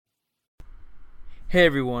Hey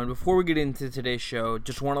everyone, before we get into today's show,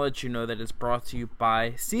 just want to let you know that it's brought to you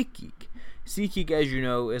by SeatGeek. SeatGeek, as you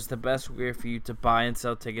know, is the best way for you to buy and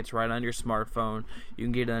sell tickets right on your smartphone. You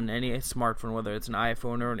can get it on any smartphone, whether it's an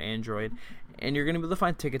iPhone or an Android, and you're going to be able to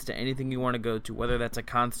find tickets to anything you want to go to, whether that's a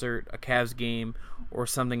concert, a Cavs game, or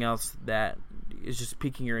something else that is just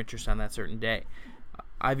piquing your interest on that certain day.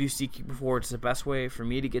 I've used SeatGeek before. It's the best way for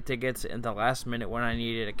me to get tickets in the last minute when I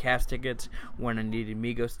needed a Cavs tickets, when I needed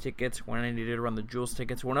Migos tickets, when I needed to run the Jules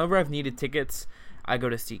tickets. Whenever I've needed tickets, I go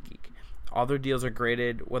to SeatGeek. All their deals are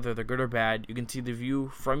graded, whether they're good or bad. You can see the view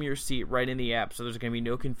from your seat right in the app, so there's going to be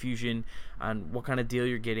no confusion on what kind of deal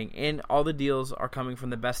you're getting. And all the deals are coming from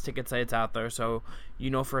the best ticket sites out there, so you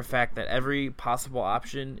know for a fact that every possible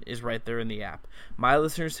option is right there in the app. My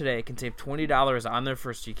listeners today can save $20 on their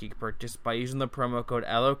first SeatGeek purchase by using the promo code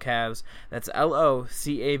LOCAVS. That's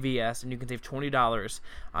LOCAVS, and you can save $20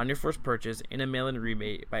 on your first purchase in a mail-in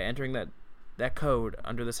rebate by entering that code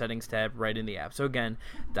under the settings tab right in the app. So again,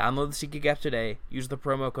 download the SeatGeek app today, use the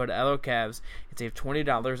promo code LOCAVS, and save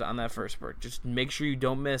 $20 on that first purchase. Just make sure you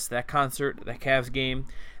don't miss that concert, that Cavs game,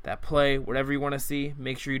 that play, whatever you want to see.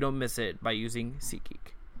 Make sure you don't miss it by using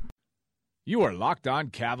SeatGeek. You are Locked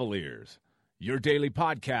On Cavaliers, your daily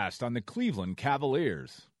podcast on the Cleveland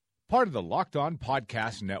Cavaliers, part of the Locked On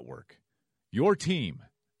Podcast Network, your team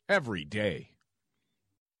every day.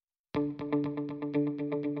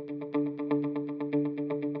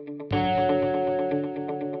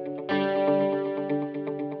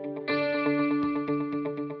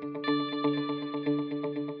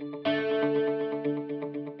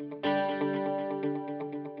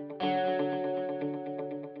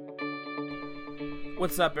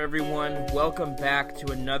 What's up, everyone? Welcome back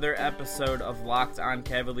to another episode of Locked On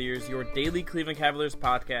Cavaliers, your daily Cleveland Cavaliers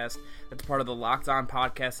podcast that's part of the Locked On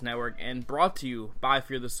Podcast Network and brought to you by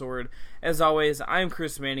Fear the Sword. As always, I am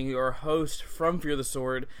Chris Manning, your host from Fear the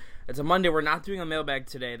Sword. It's a Monday. We're not doing a mailbag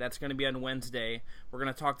today. That's going to be on Wednesday. We're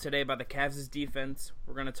going to talk today about the Cavs' defense.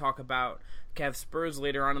 We're going to talk about Cavs-Spurs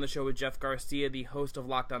later on in the show with Jeff Garcia, the host of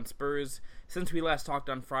Locked On Spurs. Since we last talked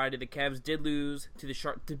on Friday, the Cavs did lose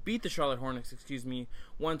to beat the Charlotte Hornets,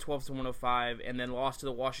 112-105, and then lost to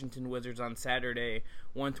the Washington Wizards on Saturday,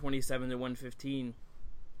 127-115.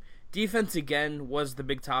 Defense, again, was the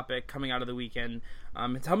big topic coming out of the weekend.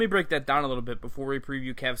 And help me break that down a little bit before we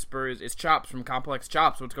preview Cavs-Spurs. It's Chopz from Complex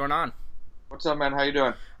Chopz. What's going on? What's up, man? How you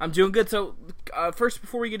doing? I'm doing good. So, first,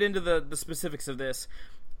 before we get into the specifics of this,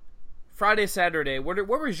 Friday, Saturday, what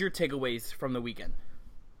was your takeaways from the weekend?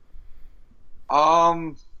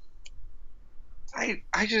 I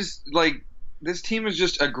just, like, this team is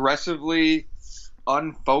just aggressively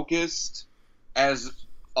unfocused as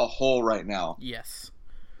a whole right now. Yes.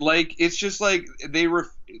 Like, it's just like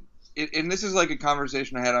and this is like a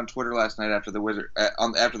conversation I had on Twitter last night after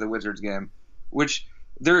the Wizards game, which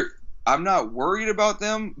I'm not worried about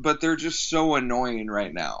them, but they're just so annoying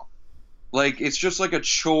right now. Like, it's just like a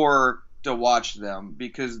chore to watch them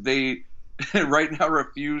because they right now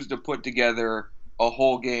refuse to put together a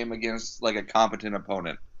whole game against like a competent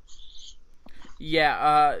opponent.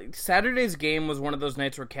 Yeah, Saturday's game was one of those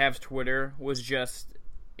nights where Cavs Twitter was just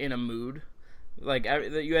in a mood. Like,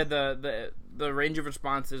 you had the range of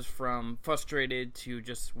responses from frustrated to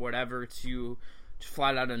just whatever to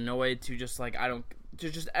flat out annoyed to just like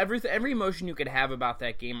just every emotion you could have about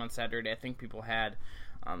that game on Saturday. I think people had.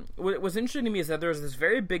 What was interesting to me is that there was this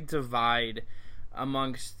very big divide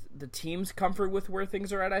amongst the team's comfort with where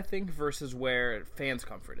things are at, I think, versus where fans'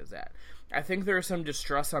 comfort is at. I think there is some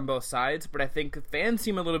distrust on both sides, but I think fans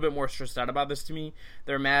seem a little bit more stressed out about this to me.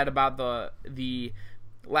 They're mad about the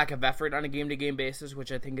lack of effort on a game-to-game basis,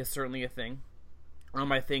 which I think is certainly a thing.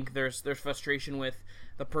 I think there's frustration with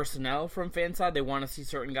the personnel from fan side. They want to see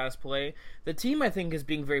certain guys play. The team, I think, is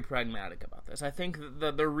being very pragmatic about this. I think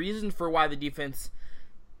the reason for why the defense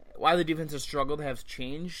has struggled has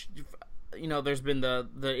changed. You know, there's been the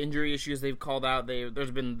injury issues they've called out.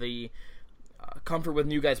 There's been the comfort with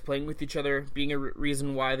new guys playing with each other being a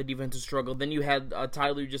reason why the defense has struggled. Then you had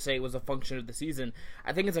Tyler just say it was a function of the season.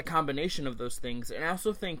 I think it's a combination of those things. And I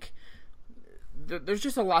also think there's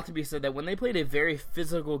just a lot to be said that when they played a very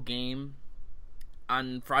physical game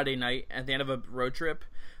on Friday night at the end of a road trip,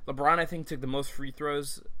 LeBron, I think, took the most free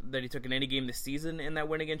throws that he took in any game this season in that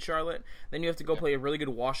win against Charlotte. Then you have to go play a really good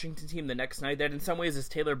Washington team the next night that in some ways is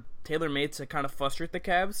tailor-made to kind of frustrate the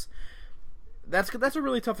Cavs. That's a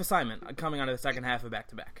really tough assignment coming out of the second half of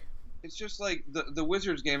back-to-back. It's just like the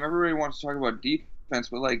Wizards game. Everybody wants to talk about defense,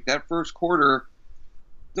 but like that first quarter,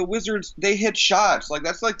 the Wizards, they hit shots. Like,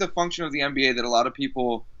 that's like the function of the NBA that a lot of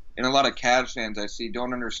people and a lot of Cavs fans I see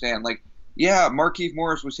don't understand. Like, yeah, Markieff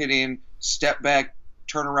Morris was hitting step-back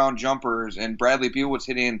turnaround jumpers and Bradley Beal was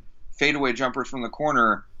hitting fadeaway jumpers from the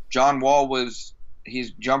corner, John Wall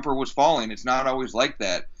his jumper was falling. It's not always like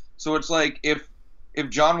that. So it's like if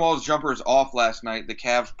John Wall's jumper is off last night, the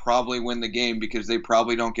Cavs probably win the game because they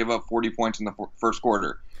probably don't give up 40 points in the first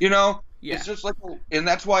quarter. Yeah. It's just like, and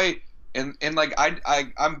that's why, and like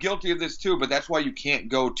I'm guilty of this too, but that's why you can't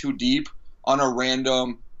go too deep on a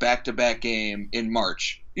random back-to-back game in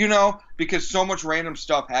March, because so much random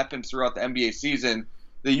stuff happens throughout the NBA season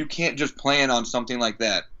that you can't just plan on something like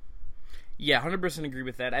that. Yeah, 100% agree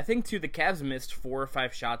with that. I think, too, the Cavs missed 4 or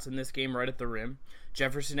 5 shots in this game right at the rim.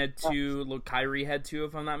 Jefferson had 2. Kyrie had 2,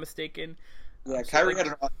 if I'm not mistaken. Yeah, Kyrie had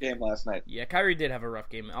a rough game last night. Yeah, Kyrie did have a rough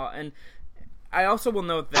game. And I also will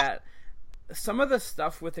note that some of the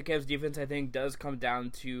stuff with the Cavs defense, I think, does come down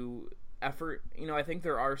to effort. I think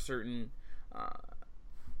there are certain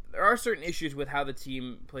issues with how the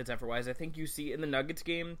team plays effort-wise. I think you see in the Nuggets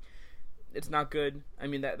game, it's not good. I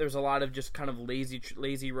mean, there's a lot of just kind of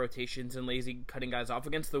lazy rotations and lazy cutting guys off.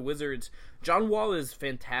 Against the Wizards, John Wall is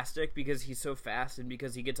fantastic because he's so fast and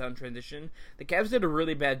because he gets on transition. The Cavs did a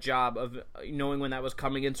really bad job of knowing when that was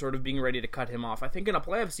coming and sort of being ready to cut him off. I think in a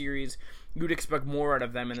playoff series, you'd expect more out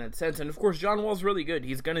of them in that sense. And, of course, John Wall's really good.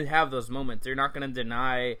 He's going to have those moments. They're not going to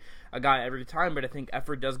deny a guy every time, but I think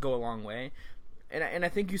effort does go a long way. And I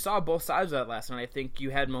think you saw both sides of that last night. I think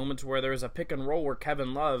you had moments where there was a pick and roll where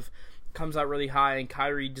Kevin Love comes out really high and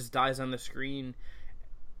Kyrie just dies on the screen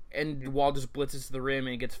and Wall just blitzes to the rim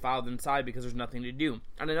and gets fouled inside because there's nothing to do.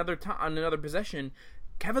 On another possession,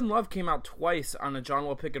 Kevin Love came out twice on a John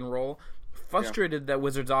Wall pick and roll, frustrated that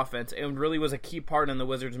Wizards offense, and really was a key part in the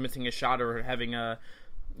Wizards missing a shot or having the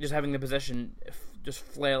possession just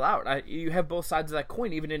flail out. You have both sides of that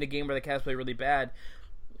coin, even in a game where the Cavs play really bad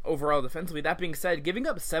overall defensively. That being said, giving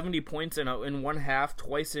up 70 points in one half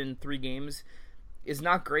twice in 3 games is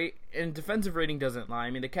not great, and defensive rating doesn't lie.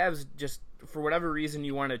 I mean, the Cavs, just for whatever reason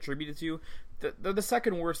you want to attribute it to, they're the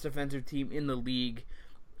second worst defensive team in the league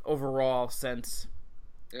overall since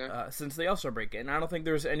the All-Star break. And I don't think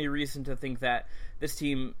there's any reason to think that this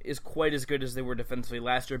team is quite as good as they were defensively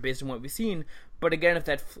last year based on what we've seen. But again, if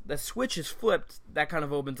that switch is flipped, that kind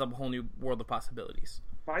of opens up a whole new world of possibilities.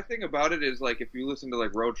 My thing about it is, like, if you listen to,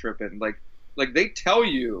 like, Road Trip and, like they tell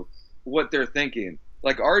you what they're thinking.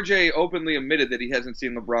 Like, RJ openly admitted that he hasn't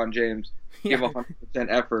seen LeBron James give 100%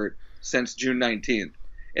 effort since June 19th.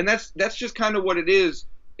 And that's just kind of what it is.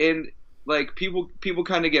 And, like, people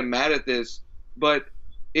kind of get mad at this. But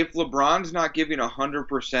if LeBron's not giving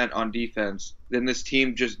 100% on defense, then this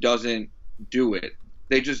team just doesn't do it.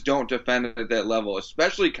 They just don't defend at that level,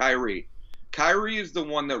 especially Kyrie. Kyrie is the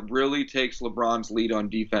one that really takes LeBron's lead on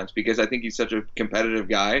defense because I think he's such a competitive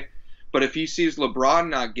guy. But if he sees LeBron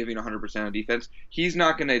not giving 100% on defense, he's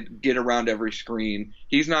not going to get around every screen.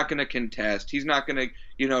 He's not going to contest. He's not going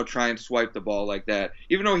to, try and swipe the ball like that.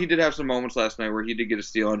 Even though he did have some moments last night where he did get a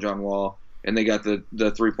steal on John Wall, and they got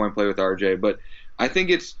the three-point play with RJ. But I think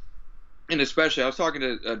and especially, I was talking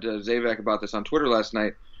to Zavak about this on Twitter last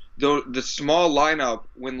night, the small lineup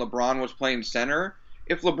when LeBron was playing center,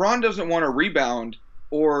 if LeBron doesn't want to rebound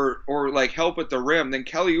or like help at the rim, then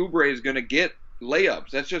Kelly Oubre is going to get layups.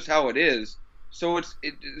 That's just how it is. So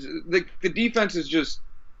the defense is just,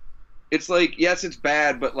 it's like, yes, it's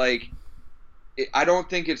bad, but like I don't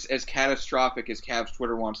think it's as catastrophic as Cavs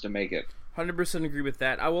Twitter wants to make it. 100% agree with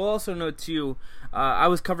that. I will also note too, I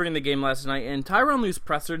was covering the game last night, and Tyronn Lue's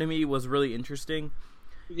presser to me was really interesting.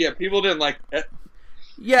 Yeah, people didn't like that.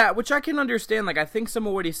 Yeah, which I can understand. Like, I think some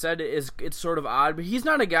of what he said it's sort of odd, but he's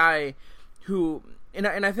not a guy who, and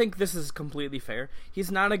I think this is completely fair.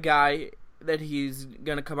 He's not a guy that he's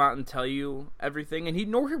gonna come out and tell you everything, and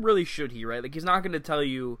nor really should he, right? Like, he's not gonna tell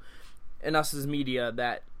you and us as media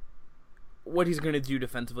that what he's gonna do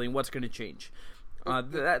defensively and what's gonna change.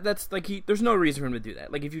 That's like there's no reason for him to do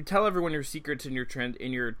that. Like, if you tell everyone your secrets and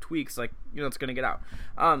your tweaks, like, it's gonna get out.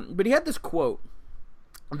 But he had this quote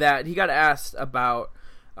that he got asked about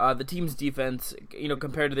the team's defense,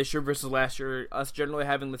 compared to this year versus last year, us generally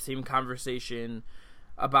having the same conversation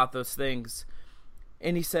about those things,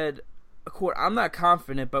 and he said, quote, "I'm not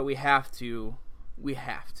confident, but we have to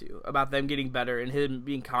about them getting better and him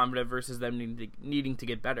being confident versus them needing to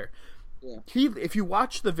get better." Yeah. If you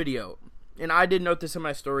watch the video, and I did note this in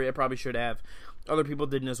my story, I probably should have, other people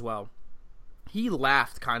didn't as well, he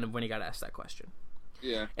laughed kind of when he got asked that question.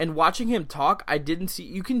 Yeah. And watching him talk, I didn't see,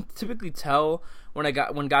 you can typically tell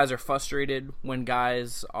when guys are frustrated, when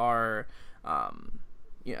guys are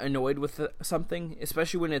annoyed with something,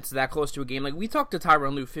 especially when it's that close to a game. Like, we talked to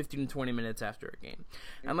Tyronn Lue 15 to 20 minutes after a game.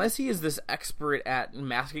 Unless he is this expert at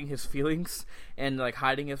masking his feelings and, like,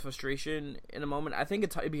 hiding his frustration in a moment, I think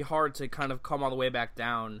it'd be hard to kind of come all the way back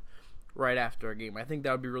down right after a game. I think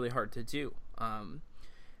that would be really hard to do.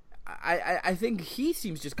 I think he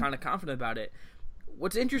seems just kind of confident about it.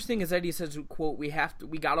 What's interesting is that he says, quote, we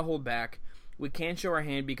got to hold back. We can't show our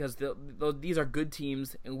hand because these are good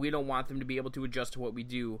teams, and we don't want them to be able to adjust to what we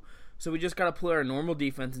do. So we just got to play our normal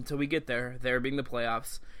defense until we get there being the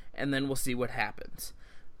playoffs, and then we'll see what happens.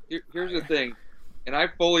 Here's the thing, and I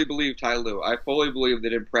fully believe Ty Lue. I fully believe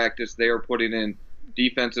that in practice they are putting in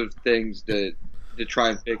defensive things to try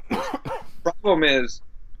and fix this. Problem is,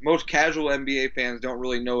 most casual NBA fans don't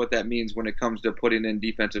really know what that means when it comes to putting in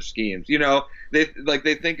defensive schemes. You know, they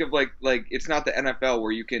think of like it's not the NFL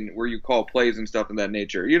where you call plays and stuff of that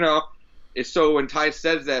nature. You know, so when Ty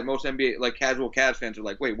says that, most NBA like casual Cavs fans are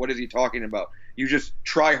like, wait, what is he talking about? You just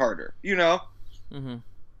try harder. You know. Mm-hmm.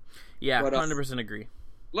 Yeah, 100% agree.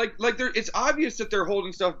 Like it's obvious that they're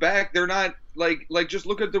holding stuff back. They're not like just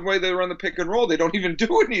look at the way they run the pick and roll. They don't even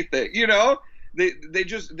do anything. You know. They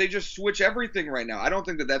just switch everything right now. I don't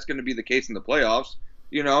think that that's going to be the case in the playoffs.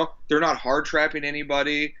 You know, they're not hard trapping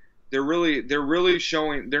anybody. They're not really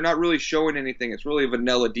showing anything. It's really a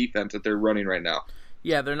vanilla defense that they're running right now.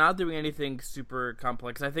 Yeah, they're not doing anything super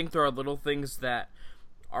complex. I think there are little things that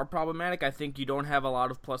are problematic. I think you don't have a lot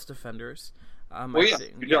of plus defenders.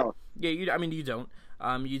 You don't. Yeah, you don't.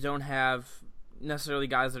 You don't have necessarily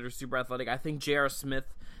guys that are super athletic. I think J.R. Smith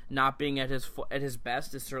not being at his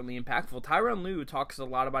best is certainly impactful. Tyronn Lue talks a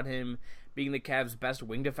lot about him being the Cavs' best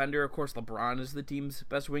wing defender. Of course, LeBron is the team's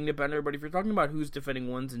best wing defender, but if you're talking about who's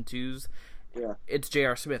defending ones and twos, it's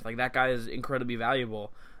J.R. Smith. Like, that guy is incredibly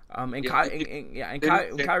valuable.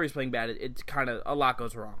 Kyrie's playing bad. It's kind of a lot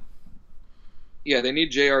goes wrong. Yeah, they need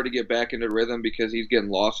JR to get back into rhythm because he's getting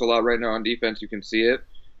lost a lot right now on defense. You can see it.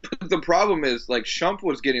 But the problem is, like, Shump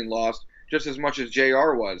was getting lost just as much as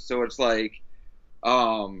JR was. So it's like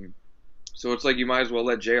you might as well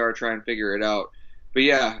let JR try and figure it out. But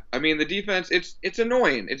yeah, I mean, the defense, it's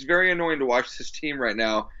annoying. It's very annoying to watch this team right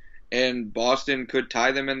now. And Boston could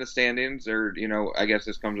tie them in the standings, or, you know, I guess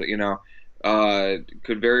this comes, you know,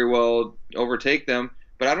 could very well overtake them.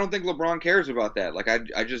 But I don't think LeBron cares about that. Like,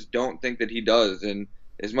 I just don't think that he does. And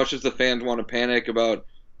as much as the fans want to panic about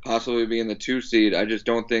possibly being the 2 seed, I just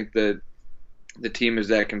don't think that the team is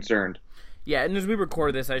that concerned. Yeah, and as we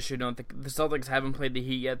record this, I should note the Celtics haven't played the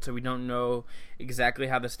Heat yet, so we don't know exactly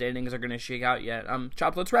how the standings are going to shake out yet.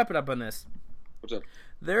 Chop, let's wrap it up on this. What's up?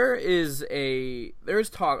 There's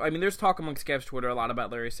talk. I mean, there's talk amongst Cavs Twitter a lot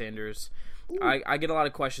about Larry Sanders. I get a lot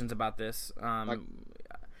of questions about this.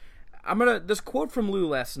 This quote from Lue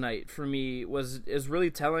last night for me is really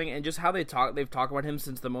telling, and just how they've talked about him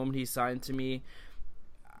since the moment he signed to me.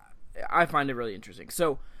 I find it really interesting.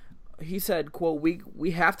 So he said, quote,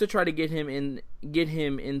 we have to try to get him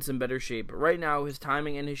in some better shape. Right now, his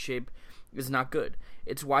timing and his shape is not good.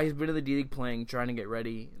 It's why he's been in the D-League playing, trying to get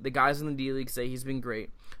ready. The guys in the D-League say he's been great,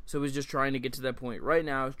 so he's just trying to get to that point. Right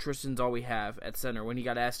now, Tristan's all we have at center when he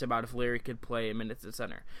got asked about if Larry could play minutes at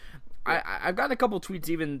center. I've gotten a couple tweets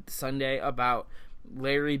even Sunday about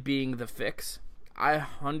Larry being the fix. I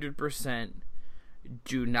 100%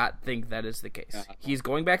 do not think that is the case. He's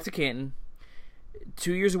going back to Canton.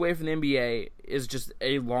 2 years away from the NBA is just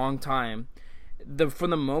a long time. From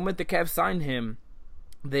the moment the Cavs signed him,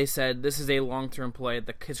 they said this is a long-term play.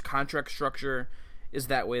 His contract structure is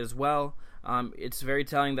that way as well. It's very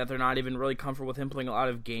telling that they're not even really comfortable with him playing a lot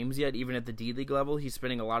of games yet, even at the D-League level. He's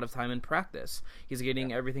spending a lot of time in practice. He's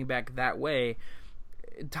getting everything back that way.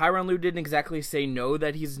 Tyronn Lue didn't exactly say no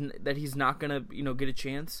that he's not gonna get a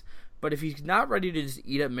chance, but if he's not ready to just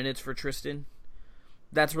eat up minutes for Tristan,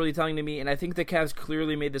 that's really telling to me. And I think the Cavs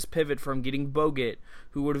clearly made this pivot from getting Bogut,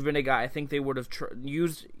 who would have been a guy I think they would have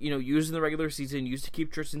used in the regular season, used to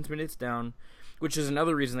keep Tristan's minutes down, which is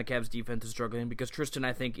another reason the Cavs defense is struggling, because Tristan,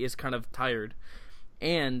 I think, is kind of tired.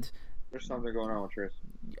 And there's something going on with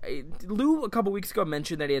Tristan. Lou, a couple weeks ago,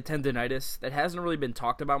 mentioned that he had tendonitis. That hasn't really been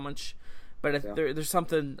talked about much, but there's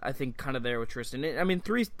something, I think, kind of there with Tristan. I mean,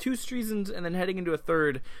 two seasons and then heading into a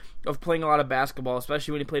third of playing a lot of basketball,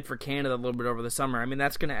 especially when he played for Canada a little bit over the summer. I mean,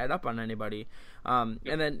 that's going to add up on anybody. And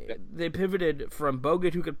then they pivoted from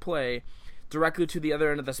Bogut, who could play, directly to the other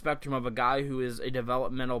end of the spectrum of a guy who is a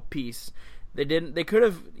developmental piece. They could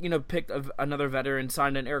have, picked another veteran,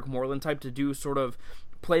 signed an Eric Moreland type to do sort of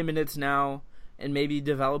play minutes now and maybe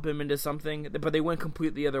develop him into something, but they went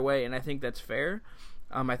completely the other way, and I think that's fair.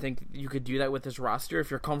 I think you could do that with this roster.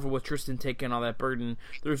 If you're comfortable with Tristan taking all that burden,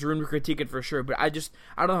 there's room to critique it for sure. But I don't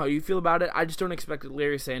know how you feel about it. I just don't expect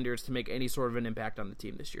Larry Sanders to make any sort of an impact on the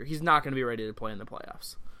team this year. He's not going to be ready to play in the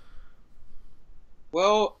playoffs.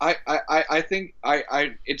 Well, I think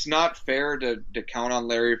it's not fair to count on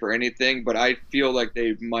Larry for anything, but I feel like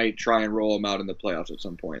they might try and roll him out in the playoffs at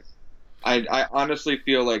some point. I honestly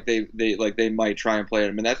feel like they might try and play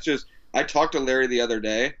him, and that's just. I talked to Larry the other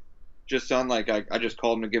day, just on I just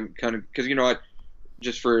called him to give kind of because what,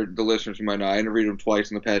 just for the listeners who might know, I interviewed him twice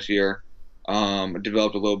in the past year.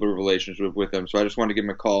 Developed a little bit of a relationship with him, so I just wanted to give him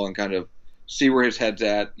a call and kind of see where his head's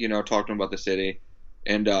at. Talk to him about the city,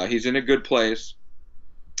 and he's in a good place.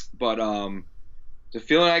 But the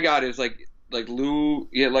feeling I got is like Lou,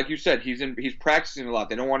 yeah, like you said, he's practicing a lot.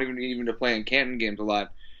 They don't want even to play in Canton games a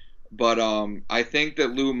lot. But I think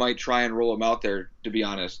that Lou might try and roll him out there, to be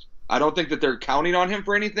honest. I don't think that they're counting on him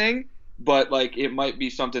for anything, but it might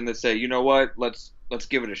be something that say, you know what, let's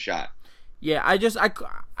give it a shot. Yeah,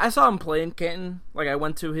 I saw him play in Canton. I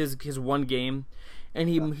went to his one game, and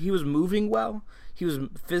he was moving well. He was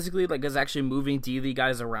physically was actually moving D-League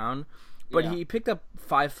guys around. But he picked up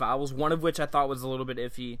 5 fouls, one of which I thought was a little bit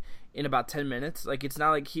iffy in about 10 minutes. It's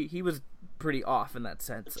not like he was pretty off in that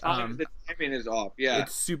sense. The timing is off, yeah.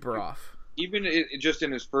 It's super off. Even just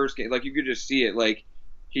in his first game, you could just see it.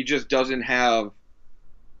 He just doesn't have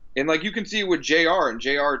 – and, you can see it with JR. And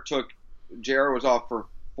JR was off for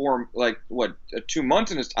 2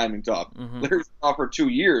 months and his timing's off. Mm-hmm. Larry's off for 2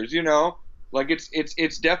 years,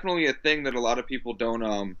 It's definitely a thing that a lot of people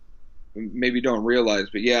don't maybe don't realize.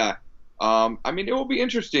 But, yeah. It will be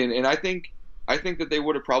interesting, and I think that they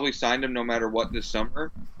would have probably signed him no matter what this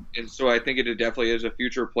summer, and so I think it definitely is a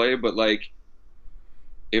future play. But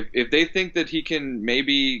if they think that he can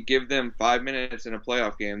maybe give them 5 minutes in a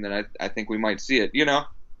playoff game, then I think we might see it.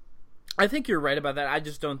 I think you're right about that. I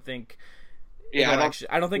just don't think. Yeah,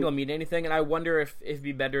 I don't think it'll mean anything, and I wonder if it'd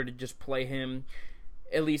be better to just play him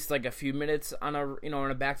at least a few minutes on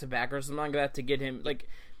a back-to-back or something like that to get him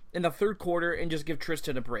in the third quarter and just give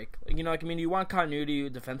Tristan a break. You want continuity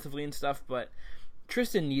defensively and stuff, but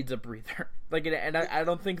Tristan needs a breather. And I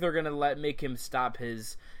don't think they're gonna make him stop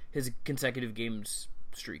his consecutive games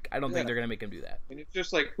streak. I don't think they're gonna make him do that. And it's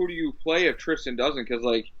just who do you play if Tristan doesn't?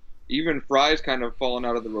 Because even Fry's kind of fallen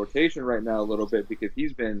out of the rotation right now a little bit because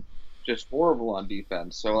he's been just horrible on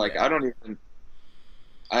defense. So I don't even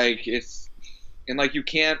it's and you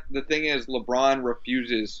can't. The thing is, LeBron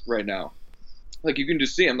refuses right now. You can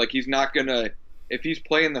just see him. He's not gonna. If he's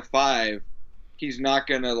playing the 5, he's not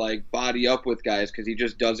gonna body up with guys because he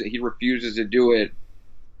just doesn't. He refuses to do it.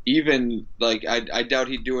 Even I doubt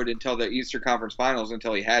he'd do it until the Eastern Conference Finals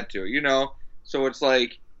until he had to. So it's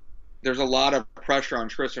there's a lot of pressure on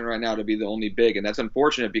Tristan right now to be the only big, and that's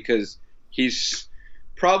unfortunate because he's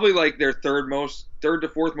probably their third to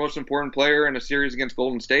fourth most important player in a series against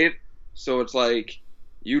Golden State. So it's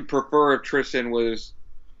you'd prefer if Tristan was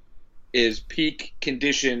as peak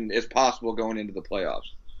condition as possible going into the playoffs.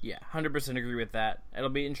 Yeah, 100% agree with that. It'll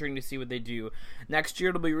be interesting to see what they do. Next year,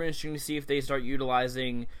 it'll be really interesting to see if they start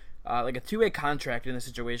utilizing a two-way contract in the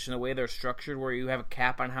situation, the way they're structured, where you have a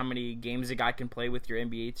cap on how many games a guy can play with your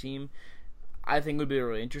NBA team. I think would be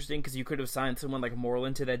really interesting because you could have signed someone like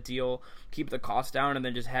Moreland to that deal, keep the cost down, and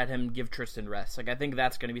then just had him give Tristan rest. I think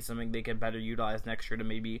that's going to be something they could better utilize next year to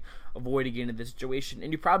maybe avoid again in this situation.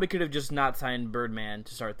 And you probably could have just not signed Birdman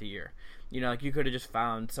to start the year. You could have just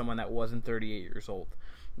found someone that wasn't 38 years old.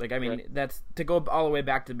 Right. That's to go all the way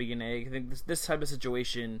back to the beginning. I think this type of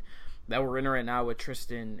situation that we're in right now with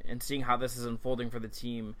Tristan and seeing how this is unfolding for the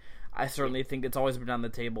team, I certainly think it's always been on the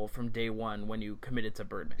table from day one when you committed to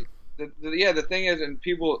Birdman. The thing is, and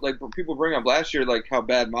people bring up last year how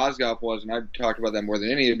bad Mozgov was, and I've talked about that more than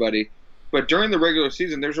anybody. But during the regular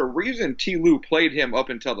season, there's a reason T. Lue played him up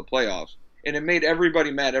until the playoffs, and it made everybody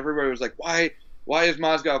mad. Everybody was like, "Why is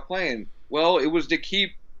Mozgov playing?" Well, it was to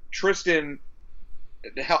keep Tristan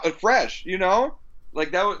fresh,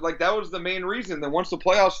 That was the main reason. Then once the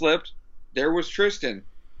playoffs slipped, there was Tristan.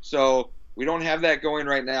 So we don't have that going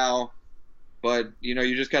right now. But,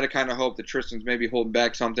 you just got to kind of hope that Tristan's maybe holding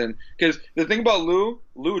back something. Because the thing about Lou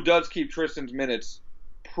does keep Tristan's minutes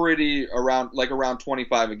pretty around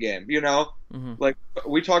 25 a game, Mm-hmm.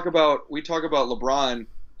 We talk about LeBron,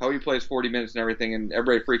 how he plays 40 minutes and everything, and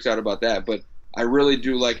everybody freaks out about that. But I really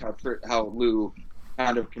do like how Lou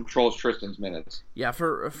kind of controls Tristan's minutes. Yeah,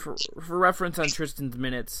 for reference on Tristan's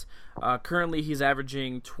minutes, currently he's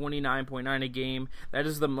averaging 29.9 a game. That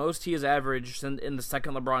is the most he has averaged in the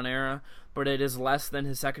second LeBron era, but it is less than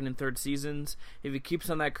his second and third seasons. If he keeps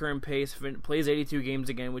on that current pace, plays 82 games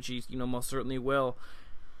again, which he most certainly will,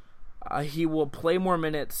 He will play more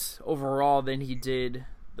minutes overall than he did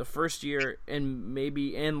the first year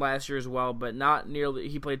and last year as well, but not nearly.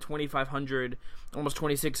 He played 2,500, almost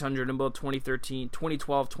 2,600 in both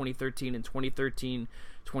 2012, 2013, and 2013,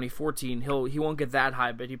 2014. He won't get that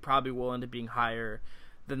high, but he probably will end up being higher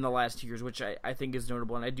than the last 2 years, which I think is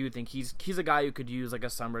notable. And I do think he's a guy who could use like a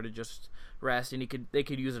summer to just rest, and they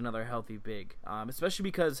could use another healthy big, especially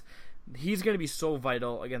because he's going to be so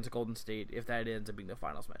vital against Golden State if that ends up being the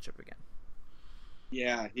finals matchup again.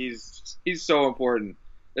 Yeah, he's so important.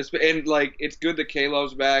 And like, it's good that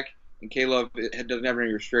K-Love's back, and K-Love doesn't have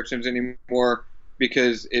any restrictions anymore,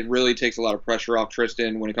 because it really takes a lot of pressure off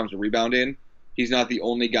Tristan when it comes to rebounding. He's not the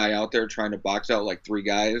only guy out there trying to box out like three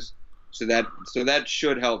guys. So that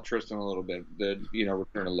should help Tristan a little bit, the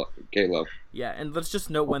return of K-Love. Yeah, and let's just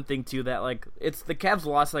note one thing too, that like it's the Cavs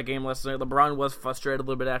lost that game last night. LeBron was frustrated a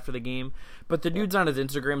little bit after the game, but the dude's on his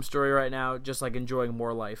Instagram story right now, just like enjoying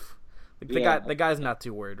more life. Like, the guy's not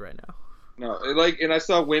too worried right now. No, and I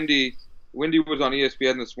saw Wendy was on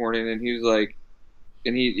ESPN this morning, and he was like,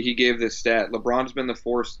 and he gave this stat: LeBron's been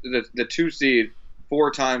the 2 seed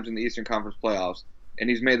 4 times in the Eastern Conference playoffs, and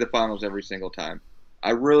he's made the finals every single time.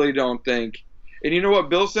 I really don't think. And you know what?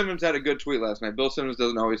 Bill Simmons had a good tweet last night. Bill Simmons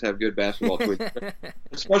doesn't always have good basketball tweets,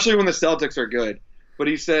 especially when the Celtics are good. But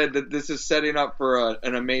he said that this is setting up for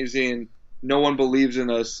an amazing, no one believes in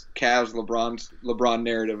us, Cavs LeBron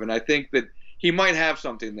narrative. And I think that he might have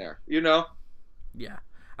something there, Yeah,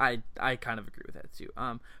 I kind of agree with that too.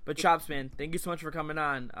 But Chopz, man, thank you so much for coming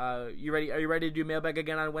on. You ready? Are you ready to do mailbag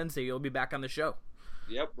again on Wednesday? You'll be back on the show.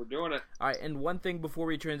 Yep, we're doing it. All right, and one thing before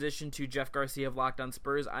we transition to Jeff Garcia of Locked On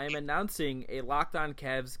Spurs, I am announcing a Locked On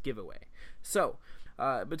Cavs giveaway. So,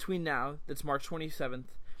 between now, that's March 27th,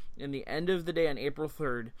 and the end of the day on April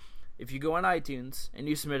 3rd, if you go on iTunes and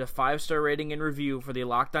you submit a 5-star rating and review for the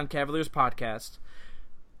Locked On Cavaliers podcast,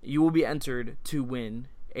 you will be entered to win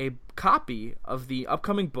a copy of the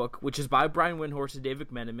upcoming book, which is by Brian Windhorst and Dave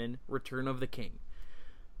McMenamin, Return of the King.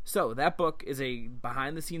 So, that book is a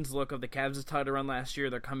behind-the-scenes look of the Cavs' title run last year,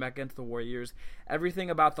 their comeback against the Warriors. Everything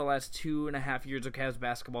about the last 2.5 years of Cavs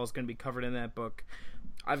basketball is going to be covered in that book.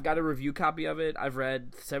 I've got a review copy of it. I've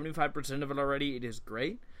read 75% of it already. It is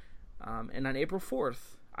great. And on April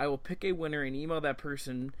 4th, I will pick a winner and email that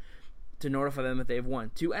person to notify them that they've won.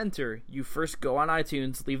 To enter, you first go on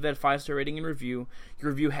iTunes, leave that 5-star rating and review. Your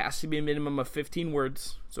review has to be a minimum of 15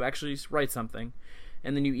 words, so actually write something.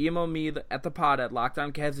 And then you email me at the pod at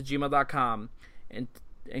lockedoncavs@gmail.com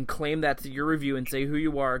and claim that's your review and say who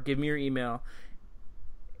you are, give me your email,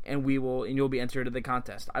 and you'll be entered into the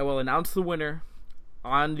contest. I will announce the winner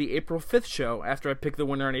on the April 5th show after I pick the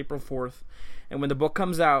winner on April 4th. And when the book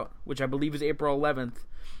comes out, which I believe is April 11th,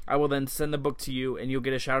 I will then send the book to you and you'll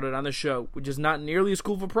get a shout out on the show, which is not nearly as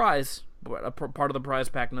cool of a prize, but a part of the prize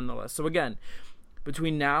pack nonetheless. So again,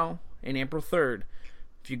 between now and April 3rd,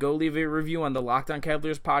 if you go leave a review on the Locked On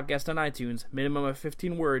Cavaliers podcast on iTunes, minimum of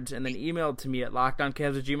 15 words, and then email it to me at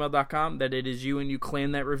lockedoncavs@gmail.com that it is you and you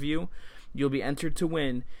claim that review, you'll be entered to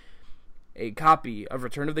win a copy of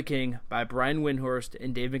Return of the King by Brian Windhorst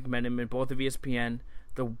and Dave McMenamin, both of ESPN.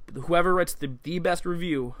 Whoever writes the best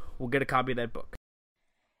review will get a copy of that book.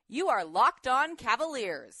 You are Locked On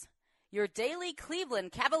Cavaliers, your daily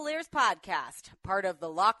Cleveland Cavaliers podcast, part of the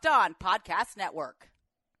Locked On Podcast Network.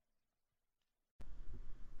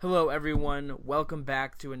 Hello, everyone. Welcome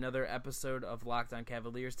back to another episode of Locked On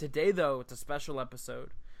Cavaliers. Today, though, it's a special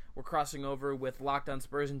episode. We're crossing over with Locked On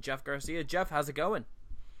Spurs and Jeff Garcia. Jeff, how's it going?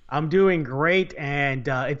 I'm doing great, and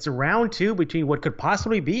it's round 2 between what could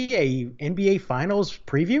possibly be a NBA Finals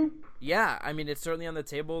preview. Yeah, I mean, it's certainly on the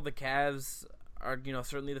table. The Cavs are,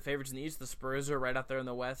 certainly the favorites in the East. The Spurs are right out there in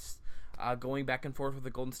the West, going back and forth with the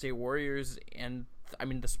Golden State Warriors. And, I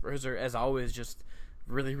mean, the Spurs are, as always, just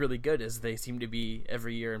really, really good, as they seem to be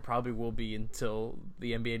every year and probably will be until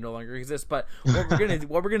the NBA no longer exists. But what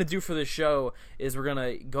we're gonna do for this show is we're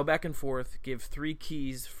gonna go back and forth, give 3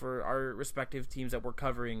 keys for our respective teams that we're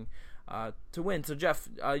covering to win. So Jeff,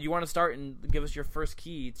 you want to start and give us your first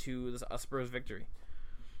key to a Spurs victory?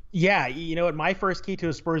 Yeah, you know what? My first key to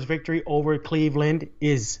a Spurs victory over Cleveland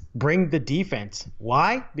is bring the defense.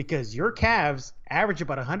 Why? Because your Cavs average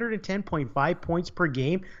about 110.5 points per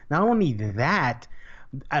game. Not only that,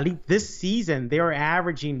 at least this season, they are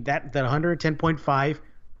averaging that 110.5,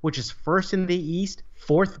 which is first in the East,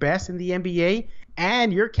 4th best in the NBA.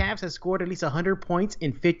 And your Cavs has scored at least 100 points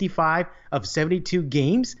in 55 of 72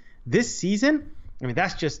 games this season. I mean,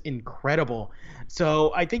 that's just incredible.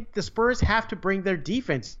 So I think the Spurs have to bring their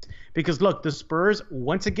defense because, look, the Spurs,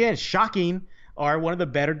 once again, shocking, are one of the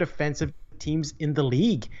better defensive teams in the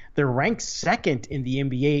league. They're ranked second in the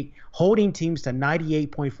NBA, holding teams to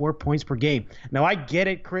 98.4 points per game. Now, I get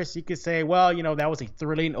it, Chris. You could say, well, that was a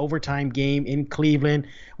thrilling overtime game in Cleveland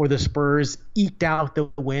where the Spurs eked out the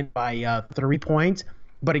win by 3 points.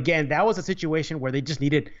 But again, that was a situation where they just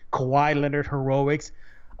needed Kawhi Leonard heroics,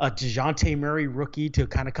 a DeJounte Murray rookie to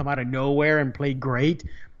kind of come out of nowhere and play great.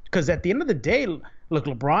 Because at the end of the day, look,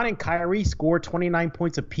 LeBron and Kyrie scored 29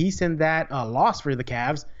 points apiece in that loss for the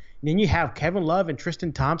Cavs. And then you have Kevin Love and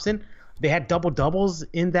Tristan Thompson. They had double-doubles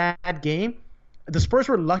in that game. The Spurs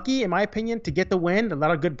were lucky, in my opinion, to get the win. A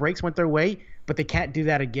lot of good breaks went their way, but they can't do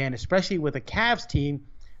that again, especially with a Cavs team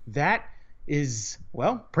that is,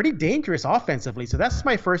 well, pretty dangerous offensively. So that's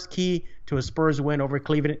my first key to a Spurs win over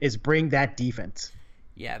Cleveland is bring that defense.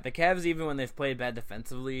 Yeah, the Cavs, even when they've played bad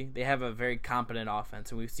defensively, they have a very competent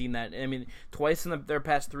offense, and we've seen that. I mean, twice in their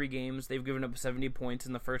past 3 games, they've given up 70 points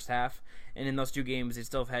in the first half, and in those 2 games, they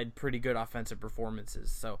still have had pretty good offensive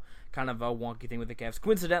performances. So, kind of a wonky thing with the Cavs.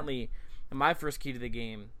 Coincidentally, my first key to the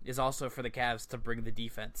game is also for the Cavs to bring the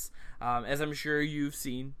defense. As I'm sure you've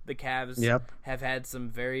seen, the Cavs have had some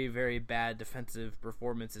very, very bad defensive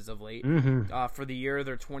performances of late. For the year,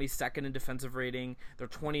 they're 22nd in defensive rating. They're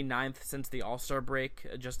 29th since the All-Star break,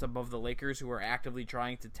 just above the Lakers, who are actively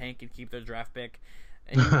trying to tank and keep their draft pick.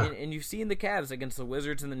 And you've seen the Cavs against the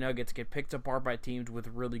Wizards and the Nuggets get picked apart by teams with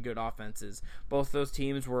really good offenses. Both those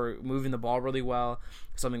teams were moving the ball really well,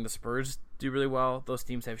 something the Spurs do really well. Those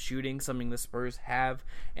teams have shooting, something the Spurs have,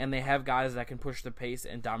 and they have guys that can push the pace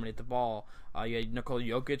and dominate the ball. You had Nikola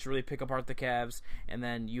Jokic really pick apart the Cavs, and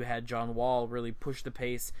then you had John Wall really push the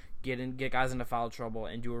pace, get guys into foul trouble,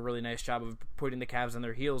 and do a really nice job of putting the Cavs on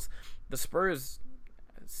their heels. The Spurs,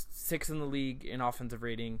 6th in the league in offensive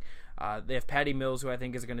rating. They have Patty Mills, who I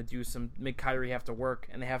think is going to make Kyrie have to work,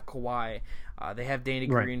 and they have Kawhi. They have Danny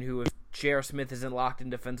Green, who, if J.R. Smith isn't locked in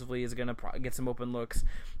defensively, is going to get some open looks.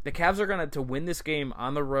 The Cavs are going to win this game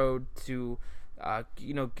on the road to,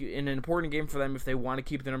 in an important game for them if they want to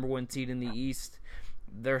keep the number 1 seed in the East.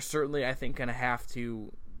 They're certainly, I think, going to have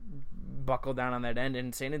to buckle down on that end,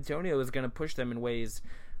 and San Antonio is going to push them in ways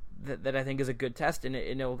that I think is a good test, and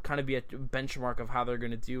it'll kind of be a benchmark of how they're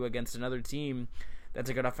going to do against another team that's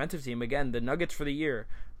a good offensive team. Again, the Nuggets for the year,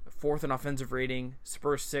 4th in offensive rating,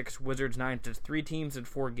 Spurs 6, Wizards 9. Just 3 teams in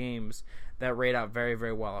 4 games that rate out very,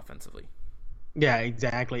 very well offensively. Yeah,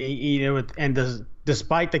 exactly.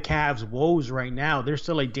 Despite the Cavs' woes right now, they're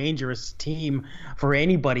still a dangerous team for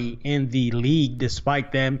anybody in the league,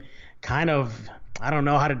 despite them kind of, I don't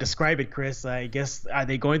know how to describe it, Chris. I guess, are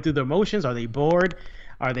they going through the motions? Are they bored?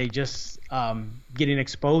 Are they just getting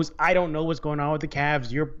exposed? I don't know what's going on with the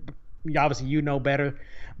Cavs. Obviously, you know better.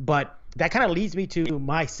 But that kind of leads me to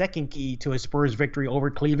my second key to a Spurs victory over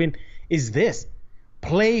Cleveland is this.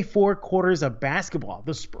 Play 4 quarters of basketball.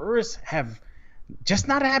 The Spurs have just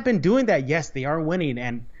not been doing that. Yes, they are winning.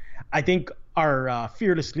 And I think our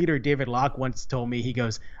fearless leader, David Locke, once told me, he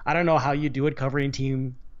goes, I don't know how you do it covering a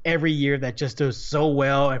team every year that just does so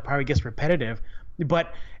well. It probably gets repetitive.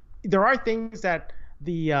 But there are things that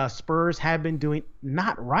the Spurs have been doing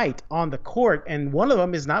not right on the court, and one of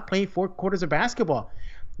them is not playing 4 quarters of basketball.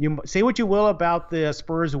 You say what you will about the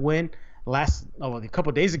Spurs win a couple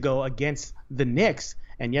of days ago against the Knicks,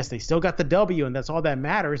 and yes, they still got the W, and that's all that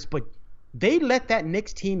matters, but they let that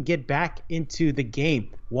Knicks team get back into the game.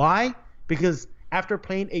 Why? Because after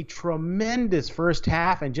playing a tremendous first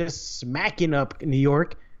half and just smacking up New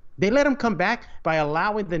York, they let them come back by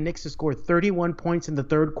allowing the Knicks to score 31 points in the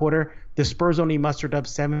third quarter. The Spurs only mustered up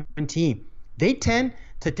 17. They tend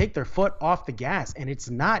to take their foot off the gas, and it's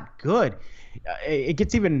not good. It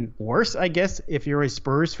gets even worse, I guess, if you're a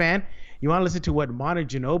Spurs fan. You want to listen to what Manu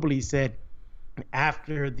Ginobili said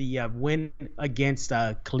after the win against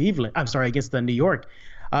Cleveland. I'm sorry, against the New York.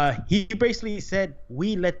 He basically said,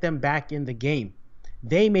 we let them back in the game.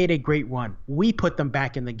 They made a great run. We put them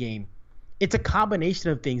back in the game. It's a combination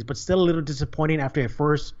of things, but still a little disappointing after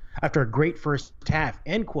a great first half,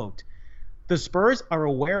 end quote. The Spurs are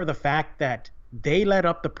aware of the fact that they let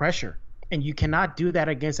up the pressure, and you cannot do that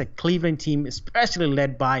against a Cleveland team, especially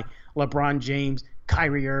led by LeBron James,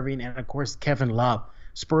 Kyrie Irving, and, of course, Kevin Love.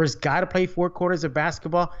 Spurs got to play 4 quarters of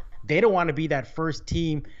basketball. They don't want to be that first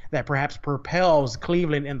team that perhaps propels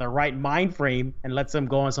Cleveland in the right mind frame and lets them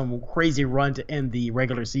go on some crazy run to end the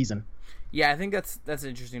regular season. Yeah, I think that's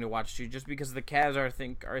interesting to watch too, just because the Cavs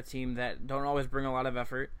are a team that don't always bring a lot of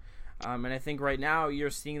effort. And I think right now you're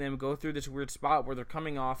seeing them go through this weird spot where they're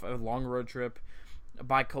coming off a long road trip.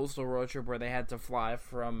 bi-coastal road trip where they had to fly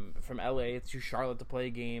from LA to Charlotte to play a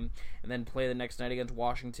game and then play the next night against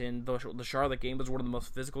Washington. The Charlotte game was one of the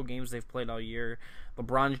most physical games they've played all year.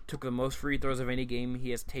 LeBron took the most free throws of any game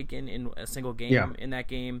he has taken in a single game in that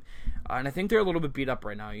game. And I think they're a little bit beat up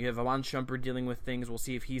right now. You have Iman Shumpert dealing with things. We'll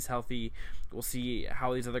see if he's healthy. We'll see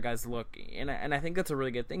how these other guys look. And I think that's a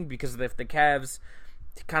really good thing, because if the Cavs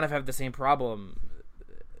kind of have the same problem,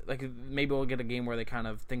 like maybe we'll get a game where they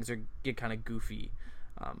get kind of goofy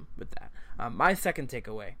with that. My second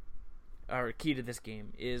takeaway, or key to this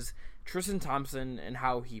game, is Tristan Thompson and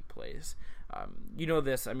how he plays. You know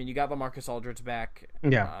this. I mean, you got LaMarcus Aldridge back.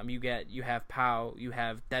 Yeah. You have Powell. You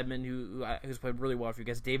have Dedmon, who's played really well for you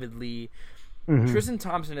guys. David Lee. Mm-hmm. Tristan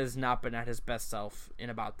Thompson has not been at his best self in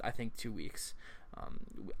about, I think, 2 weeks.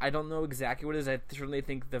 I don't know exactly what it is. I certainly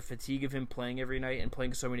think the fatigue of him playing every night and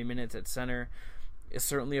playing so many minutes at center is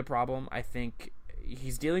certainly a problem. I think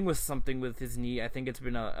he's dealing with something with his knee. I think it's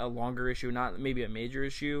been a longer issue, not maybe a major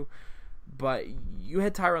issue. But you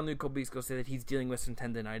had Tyronn Lue a couple weeks ago say that he's dealing with some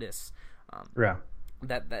tendonitis. And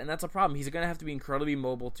that's a problem. He's going to have to be incredibly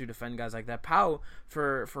mobile to defend guys like that. Powell,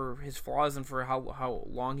 for his flaws and for how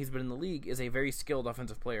long he's been in the league, is a very skilled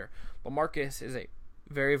offensive player. LaMarcus is a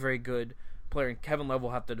very, very good player, and Kevin Love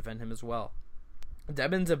will have to defend him as well.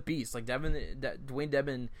 Dedmon's a beast. Like Dwayne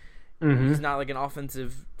Dedmon, he's not like an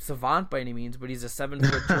offensive savant by any means, but he's a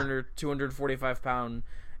 7-foot turner, 245-pound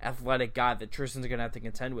athletic guy that Tristan's going to have to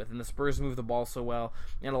contend with. And the Spurs move the ball so well,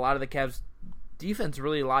 and a lot of the Cavs' defense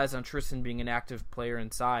really relies on Tristan being an active player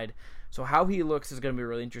inside. So how he looks is going to be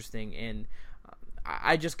really interesting, and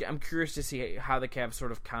I'm curious to see how the Cavs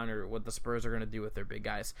sort of counter what the Spurs are going to do with their big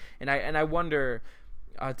guys. And I wonder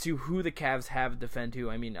to who the Cavs have defend who.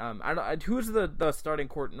 I mean, who's the starting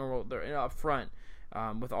court normal up front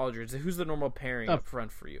with Aldridge? Who's the normal pairing up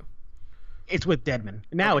front for you? It's with Dedmon.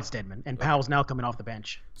 Now it's Dedmon, and Powell's now coming off the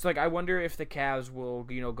bench. So, I wonder if the Cavs will,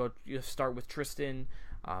 go start with Tristan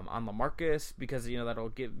on LaMarcus, because, that'll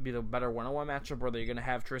be the better one-on-one matchup, or they're going to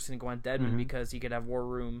have Tristan go on Dedmon because he could have more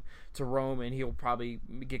room to roam, and he'll probably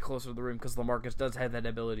get closer to the rim because LaMarcus does have that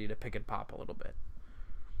ability to pick and pop a little bit.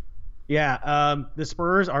 Yeah, the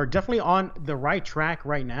Spurs are definitely on the right track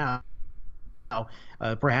right now.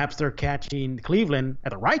 Perhaps they're catching Cleveland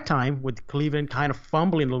at the right time, with Cleveland kind of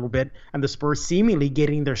fumbling a little bit, and the Spurs seemingly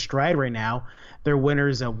getting their stride right now. They're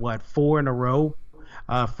winners of 4 in a row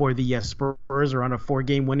for the Spurs. Are on a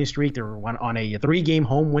 4-game winning streak. They're on a 3-game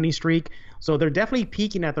home winning streak. So they're definitely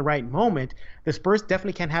peaking at the right moment. The Spurs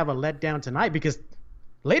definitely can't have a letdown tonight, because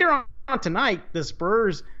later on tonight, the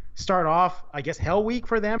Spurs start off, I guess, hell week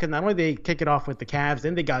for them, because not only they kick it off with the Cavs,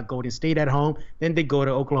 then they got Golden State at home, then they go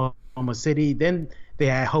to Oklahoma City, then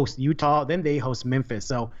they host Utah, then they host Memphis.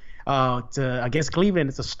 So against Cleveland,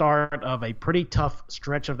 it's a start of a pretty tough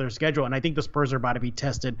stretch of their schedule, and I think the Spurs are about to be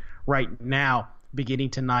tested right now, beginning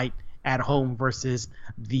tonight at home versus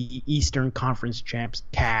the Eastern Conference champs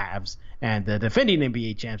Cavs, and the defending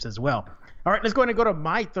NBA champs as well. All right, let's go ahead and go to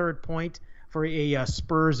my third point for a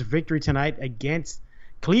Spurs victory tonight against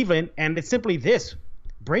Cleveland, and it's simply this: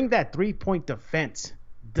 bring that 3-point defense.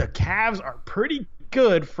 The Cavs are pretty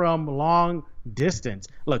good from long distance.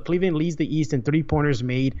 Look, Cleveland leads the East in 3-pointers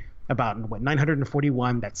made, about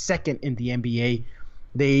 941. That's second in the NBA.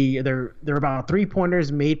 They're about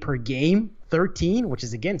 3-pointers made per game, 13, which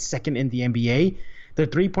is again second in the NBA. Their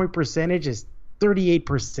 3-point percentage is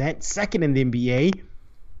 38%, second in the NBA.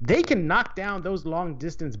 They can knock down those long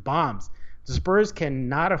distance bombs. The Spurs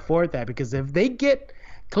cannot afford that, because if they get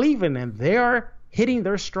Cleveland and they are hitting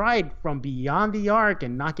their stride from beyond the arc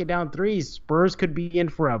and knocking down threes, Spurs could be in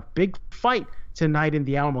for a big fight tonight in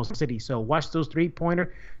the Alamo City. So watch those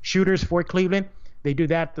 3-pointer shooters for Cleveland. They do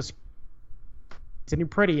that, the Spurs sitting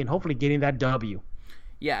pretty and hopefully getting that W.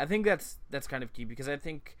 Yeah, I think that's kind of key, because I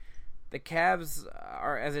think the Cavs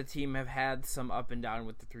are, as a team, have had some up and down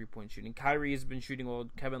with the 3-point shooting. Kyrie's been shooting well.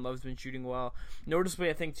 Kevin Love's been shooting well. Noticeably,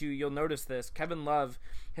 I think, too, you'll notice this. Kevin Love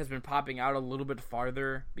has been popping out a little bit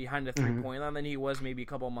farther behind the 3-point line than he was maybe a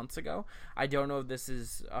couple of months ago. I don't know if this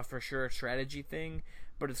is for sure a strategy thing,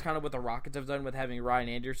 but it's kind of what the Rockets have done with having Ryan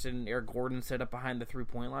Anderson and Eric Gordon set up behind the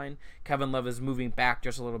 3-point line. Kevin Love is moving back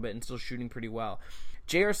just a little bit and still shooting pretty well.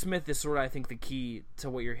 J.R. Smith is sort of, I think, the key to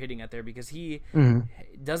what you're hitting at there, because he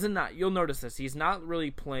you'll notice this, he's not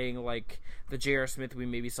really playing like the J.R. Smith we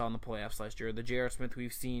maybe saw in the playoffs last year, the J.R. Smith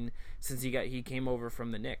we've seen since he came over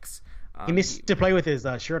from the Knicks. He needs to play with his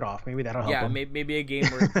shirt off. Maybe that'll help him. Maybe a game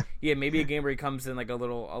where he comes in like a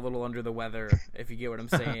little under the weather, if you get what I'm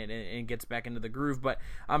saying, and gets back into the groove. But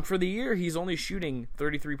for the year, he's only shooting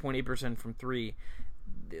 33.8% from 3.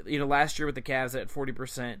 last year with the Cavs at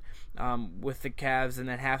 40%, with the Cavs and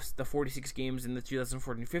then half the 46 games in the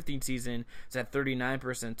 2014-15 season is at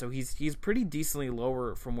 39%. So he's pretty decently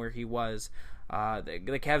lower from where he was.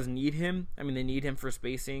 The Cavs need him. I mean, they need him for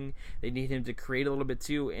spacing. They need him to create a little bit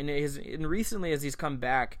too. And recently, as he's come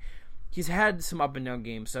back, he's had some up and down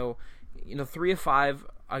games. So, 3 of 5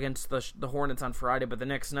 against the Hornets on Friday, but the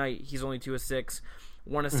next night he's only 2 of 6,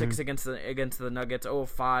 1 of 6 against the Nuggets, 0 of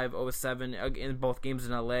 5, 0 of 7 in both games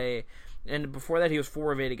in LA. And before that, he was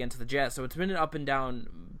 4 of 8 against the Jets. So it's been an up and down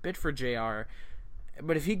bit for JR.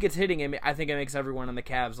 But if he gets hitting, I think it makes everyone on the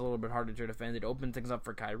Cavs a little bit harder to defend. It opens things up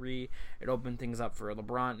for Kyrie. It opened things up for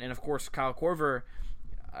LeBron. And, of course, Kyle Korver,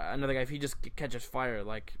 another guy, if he just catches fire,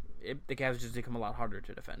 the Cavs just become a lot harder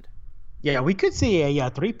to defend. Yeah, we could see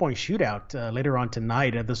a 3-point shootout later on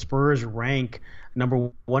tonight. The Spurs rank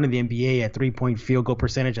number 1 in the NBA at 3-point field goal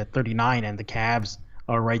percentage at 39, and the Cavs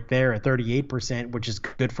are right there at 38%, which is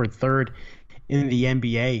good for third in the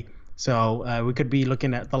NBA. So we could be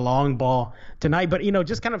looking at the long ball tonight. But,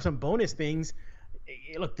 just kind of some bonus things.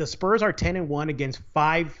 Look, the Spurs are 10-1 against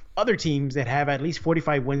 5 other teams that have at least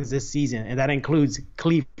 45 wins this season, and that includes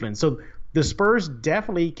Cleveland. So the Spurs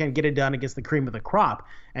definitely can get it done against the cream of the crop.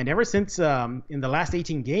 And ever since in the last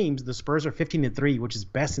 18 games, the Spurs are 15-3, which is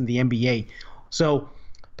best in the NBA. So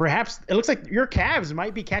perhaps it looks like your Cavs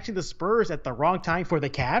might be catching the Spurs at the wrong time for the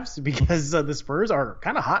Cavs, because the Spurs are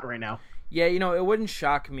kind of hot right now. Yeah, it wouldn't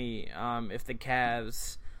shock me if the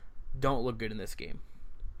Cavs don't look good in this game.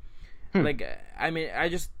 I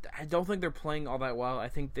don't think they're playing all that well. I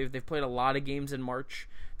think they've played a lot of games in March.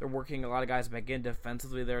 They're working a lot of guys back in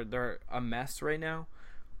defensively. They're a mess right now.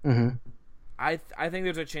 Mm-hmm. I think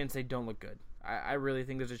there's a chance they don't look good. I really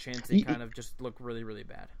think there's a chance they kind of just look really, really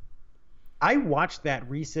bad. I watched that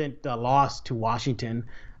recent loss to Washington,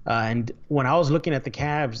 and when I was looking at the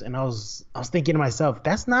Cavs, and I was thinking to myself,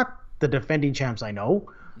 that's not the defending champs I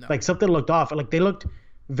know. No. Like, something looked off. Like, they looked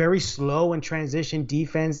very slow in transition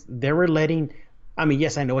defense. They were letting –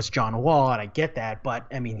 yes, I know it's John Wall, and I get that,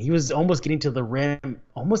 but, he was almost getting to the rim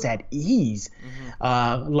almost at ease.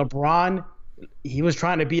 Mm-hmm. LeBron, he was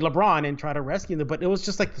trying to be LeBron and try to rescue them, but it was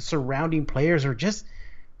just like the surrounding players are just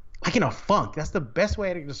like in a funk. That's the best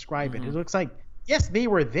way to describe it. It looks like, yes, they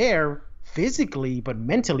were there physically, but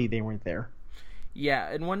mentally they weren't there. Yeah,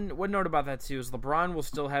 and one note about that too is LeBron will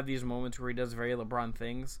still have these moments where he does very LeBron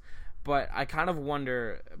things, but I kind of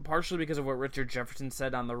wonder, partially because of what Richard Jefferson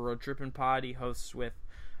said on the Road Trippin' pod he hosts with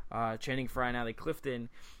Channing Frye and Allie Clifton.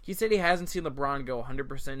 He said he hasn't seen LeBron go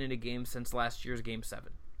 100% in a game since last year's Game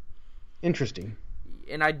 7. Interesting.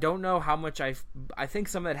 And I don't know how much I think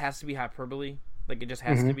some of that has to be hyperbole, like it just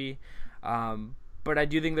has to be. But I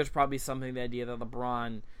do think there's probably something, the idea that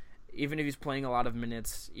LeBron, even if he's playing a lot of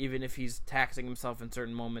minutes, even if he's taxing himself in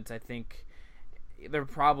certain moments, I think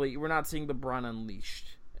we're not seeing LeBron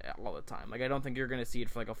unleashed all the time. Like, I don't think you're going to see it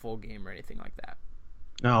for like a full game or anything like that.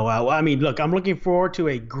 No, look, I'm looking forward to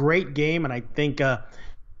a great game, and I think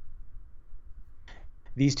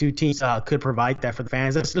these two teams could provide that for the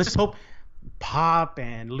fans. Let's hope Pop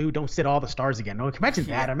and Lou don't sit all the stars again. No, imagine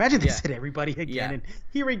that. Imagine they sit everybody again, and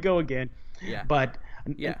here we go again. Yeah. But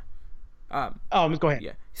yeah. Go ahead.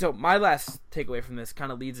 Yeah. So my last takeaway from this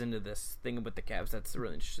kind of leads into this thing with the Cavs. That's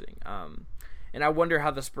really interesting. And I wonder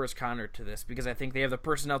how the Spurs counter to this, because I think they have the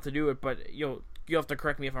personnel to do it, but you'll have to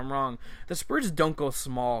correct me if I'm wrong. The Spurs don't go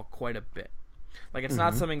small quite a bit. Like, it's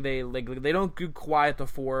not something they don't do Kawhi at the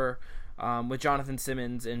 4 with Jonathan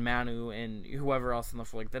Simmons and Manu and whoever else on the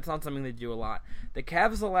floor. Like, that's not something they do a lot. The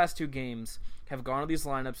Cavs the last 2 games have gone to these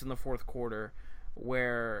lineups in the fourth quarter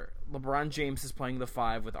where LeBron James is playing the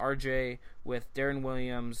 5 with RJ, with Darren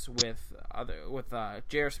Williams, with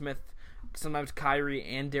J.R. Smith, sometimes Kyrie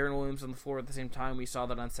and Darren Williams on the floor at the same time. We saw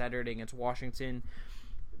that on Saturday against Washington.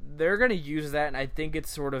 They're going to use that, and I think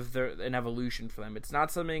it's sort of an evolution for them. It's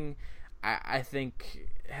not something I think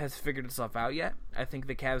has figured itself out yet. I think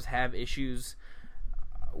the Cavs have issues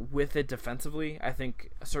with it defensively. I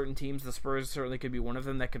think certain teams, the Spurs certainly could be one of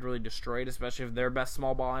them, that could really destroy it, especially if their best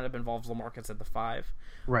small ball lineup involves LaMarcus at the 5.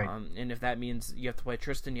 Right. And if that means you have to play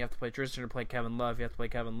Tristan, you have to play Tristan, or play Kevin Love, you have to play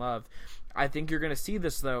Kevin Love. I think you're going to see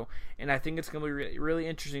this, though, and I think it's going to be really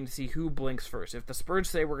interesting to see who blinks first. If the Spurs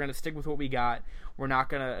say we're going to stick with what we got, we're not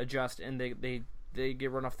going to adjust, and they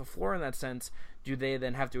get run off the floor in that sense, do they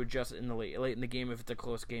then have to adjust in the late in the game if it's a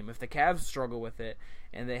close game? If the Cavs struggle with it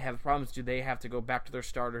and they have problems, do they have to go back to their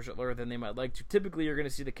starters earlier than they might like to? Typically, you're going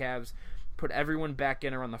to see the Cavs put everyone back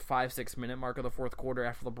in around the 5-6 minute mark of the fourth quarter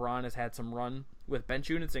after LeBron has had some run with bench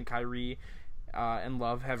units and Kyrie and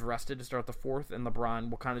Love have rested to start the fourth, and LeBron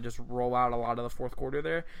will kind of just roll out a lot of the fourth quarter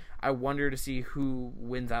there. I wonder to see who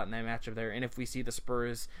wins out in that matchup there, and if we see the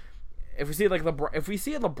Spurs, if we see a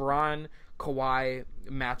LeBron Kawhi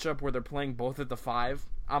matchup where they're playing both at the 5,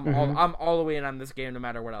 I'm all the way in on this game no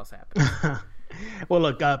matter what else happens. Well,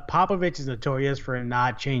 look, Popovich is notorious for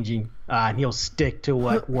not changing, and he'll stick to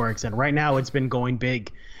what works. And right now, it's been going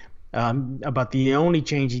big. But the only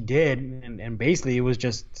change he did, and basically it was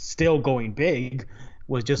just still going big,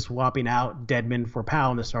 was just swapping out Dedmon for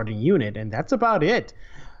Powell in the starting unit, and that's about it.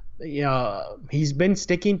 He's been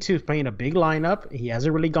sticking to playing a big lineup. He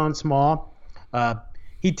hasn't really gone small.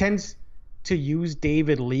 He tends to use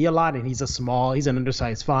David Lee a lot, and he's an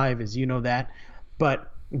undersized 5, as you know that. But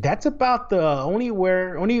that's about the only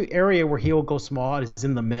area where he'll go small is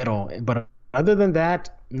in the middle. But other than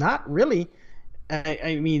that, not really.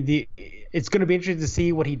 I mean, it's going to be interesting to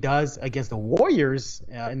see what he does against the Warriors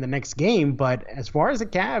in the next game. But as far as the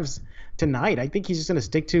Cavs tonight, I think he's just going to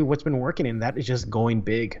stick to what's been working, and that is just going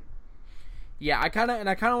big. Yeah, I kind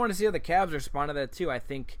of want to see how the Cavs respond to that too. I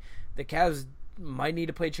think the Cavs might need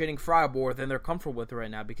to play Channing Frye more than they're comfortable with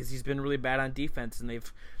right now because he's been really bad on defense, and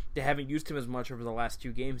they haven't used him as much over the last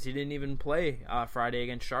 2 games. He didn't even play Friday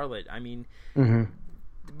against Charlotte. I mean.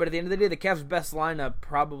 But at the end of the day, the Cavs' best lineup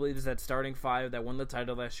probably is that starting 5 that won the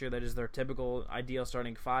title last year. That is their typical ideal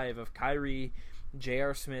starting 5 of Kyrie,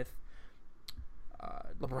 J.R. Smith,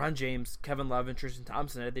 LeBron James, Kevin Love, and Tristan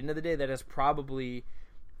Thompson. At the end of the day, that is probably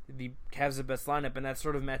the Cavs' best lineup, and that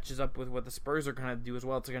sort of matches up with what the Spurs are going to do as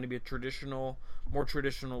well. It's going to be more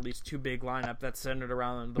traditional, at least 2 big lineup that's centered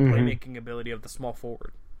around the playmaking ability of the small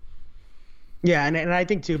forward. Yeah, and I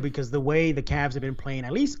think, too, because the way the Cavs have been playing,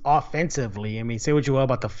 at least offensively, I mean, say what you will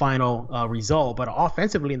about the final result, but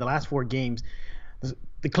offensively in the last 4 games,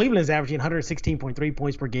 the Cleveland is averaging 116.3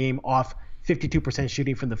 points per game off 52%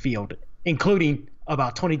 shooting from the field, including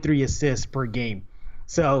about 23 assists per game.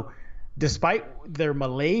 So despite their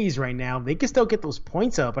malaise right now, they can still get those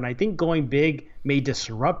points up, and I think going big may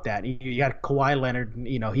disrupt that. You got Kawhi Leonard,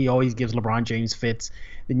 he always gives LeBron James fits.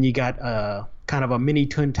 Then you got kind of a mini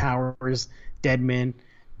Twin Towers, Dedmon,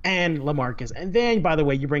 and LaMarcus. And then, by the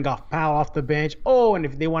way, you bring off Powell off the bench. Oh, and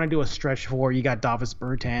if they want to do a stretch 4, you got Davis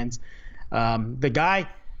Bertans. The guy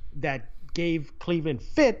that gave Cleveland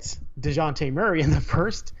fits, DeJounte Murray, in the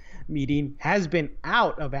first meeting, has been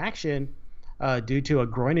out of action due to a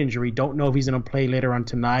groin injury. Don't know if he's going to play later on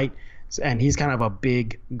tonight. And he's kind of a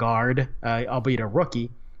big guard, albeit a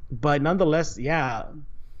rookie. But nonetheless, yeah,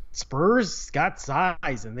 Spurs got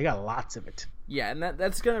size, and they got lots of it. Yeah, and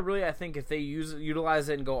that's going to really, I think, if they utilize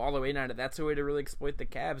it and go all the way on it, that's a way to really exploit the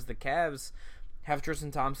Cavs. The Cavs have Tristan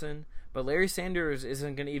Thompson, but Larry Sanders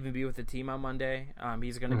isn't going to even be with the team on Monday.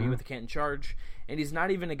 He's going to be with the Canton Charge, and he's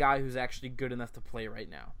not even a guy who's actually good enough to play right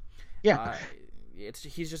now. Yeah.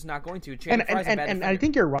 He's just not going to. And I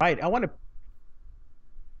think you're right. I want to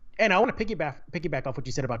piggyback off what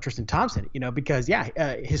you said about Tristan Thompson, because,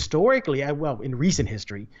 historically, in recent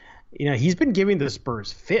history, he's been giving the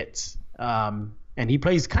Spurs fits. And he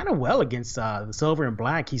plays kind of well against the Silver and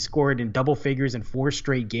Black. He scored in double figures in 4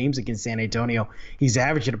 straight games against San Antonio. He's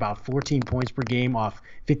averaging about 14 points per game off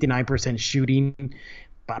 59% shooting,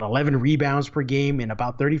 about 11 rebounds per game in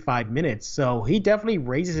about 35 minutes. So he definitely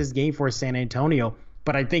raises his game for San Antonio.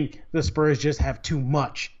 But I think the Spurs just have too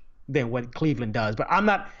much than what Cleveland does. But I'm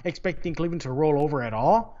not expecting Cleveland to roll over at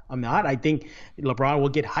all. I'm not. I think LeBron will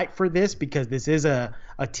get hyped for this because this is a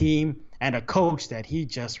team and a coach that he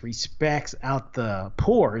just respects out the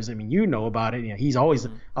pores. I mean, you know about it. He's always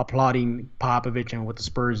applauding Popovich and what the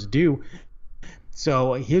Spurs do.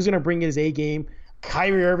 So he's going to bring his A game.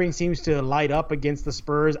 Kyrie Irving seems to light up against the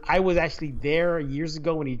Spurs. I was actually there years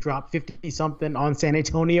ago when he dropped 50-something on San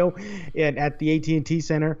Antonio at the AT&T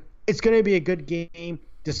Center. It's going to be a good game,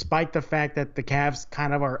 despite the fact that the Cavs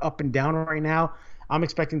kind of are up and down right now. I'm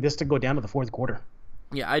expecting this to go down to the fourth quarter.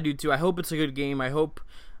 Yeah, I do too. I hope it's a good game. I hope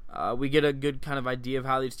we get a good kind of idea of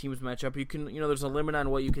how these teams match up. You can, there's a limit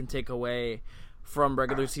on what you can take away from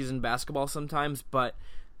regular season basketball sometimes, but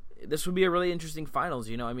this would be a really interesting finals.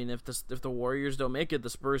 I mean, if the Warriors don't make it, the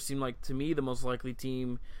Spurs seem like, to me, the most likely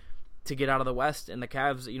team to get out of the West, and the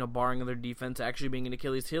Cavs, barring their defense actually being an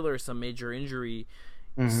Achilles heel or some major injury,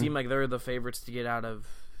 seem like they're the favorites to get out of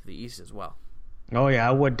the East as well. Oh yeah,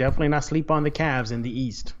 I would definitely not sleep on the Cavs in the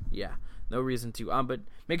East. Yeah, no reason to. But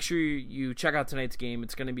make sure you check out tonight's game.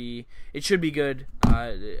 It should be good.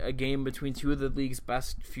 A game between 2 of the league's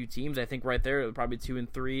best few teams. I think right there, probably 2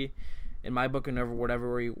 and 3 in my book, and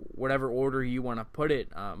whatever order you want to put it.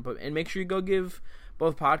 And make sure you go give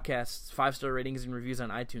both podcasts 5-star ratings and reviews on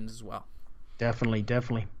iTunes as well. Definitely.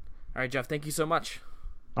 All right, Jeff. Thank you so much.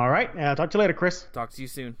 All right. Talk to you later, Chris. Talk to you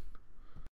soon.